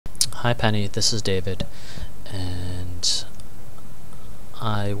Hi Penny, this is David, and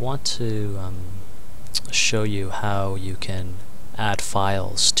I want to show you how you can add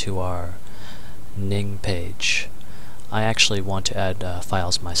files to our Ning page. I actually want to add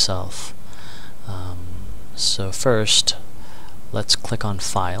files myself. So first, let's click on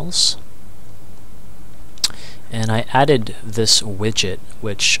Files. And I added this widget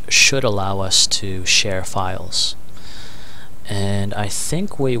which should allow us to share files. And I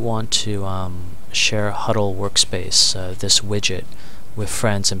think we want to share Huddle Workspace, this widget, with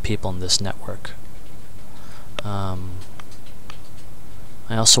friends and people in this network. I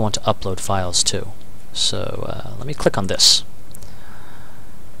also want to upload files too. So let me click on this.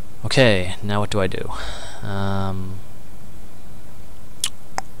 Okay, now what do I do?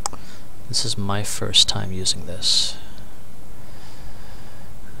 This is my first time using this.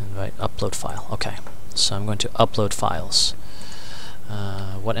 Invite upload file. Okay, so I'm going to upload files.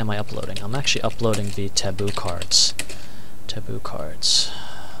 What am I uploading? I'm actually uploading the taboo cards. Taboo cards.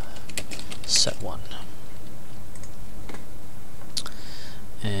 Set 1.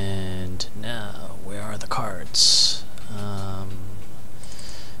 And now, where are the cards?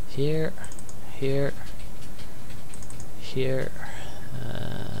 Here, here, here,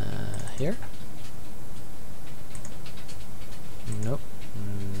 here? Nope,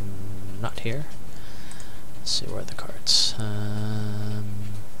 not here. Let's see, where are the cards?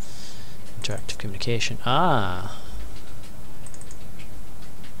 Interactive communication. Ah!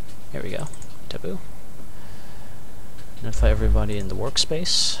 Here we go. Taboo. Notify everybody in the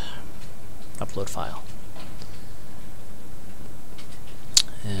workspace. Upload file.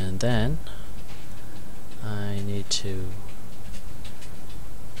 And then I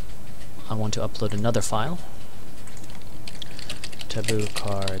want to upload another file. Taboo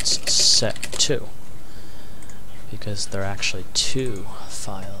cards set 2. Because there are actually 2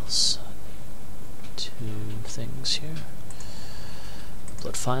 files. 2 things here.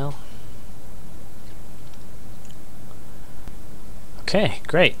 Upload file. Okay,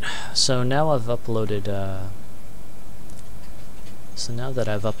 great. So now I've uploaded. So now that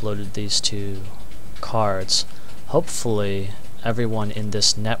I've uploaded these 2 cards, hopefully everyone in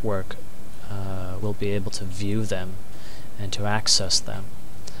this network will be able to view them and to access them.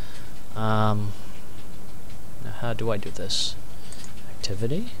 Now, how do I do this?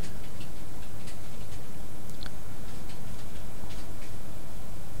 Activity.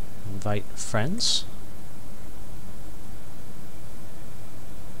 Invite friends.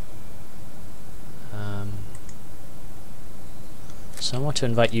 So I want to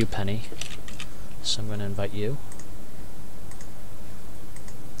invite you, Penny. So I'm going to invite you.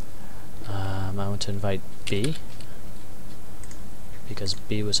 I want to invite B, because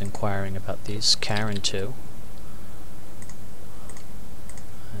B was inquiring about these. Karen too.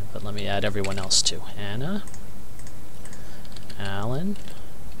 But let me add everyone else too. Anna, Alan,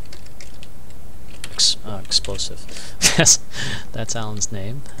 explosive. That's Alan's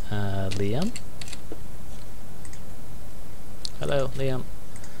name. Liam. Hello, Liam.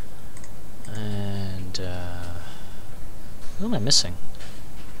 And who am I missing?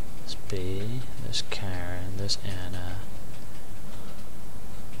 There's B, there's Karen, there's Anna.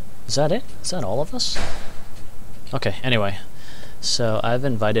 Is that it? Is that all of us? Okay, anyway. So I've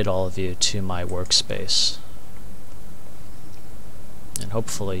invited all of you to my workspace. And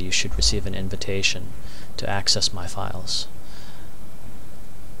hopefully you should receive an invitation to access my files.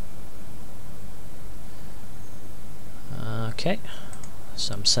 Okay,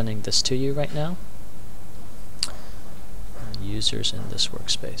 so I'm sending this to you right now. Users in this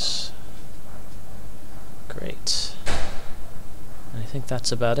workspace. Great. I think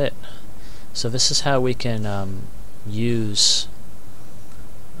that's about it. So this is how we can use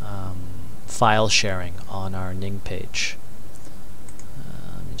file sharing on our Ning page.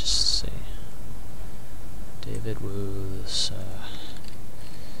 Let me just see. David Wu's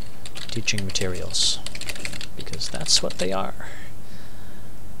teaching materials, because that's what they are.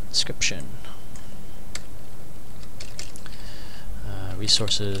 Description.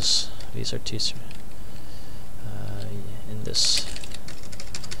 Resources. These are teachers. In this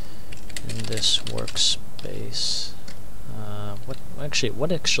workspace.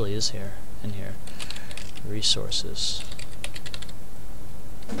 What actually is here? In here, resources.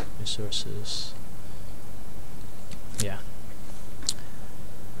 Resources. Yeah.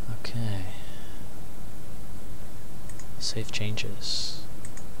 Okay. Save changes.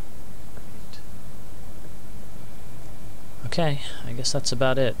 Great. Okay, I guess that's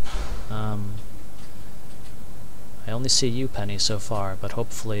about it. I only see you, Penny, so far, but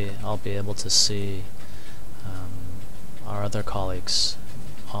hopefully I'll be able to see our other colleagues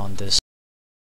on this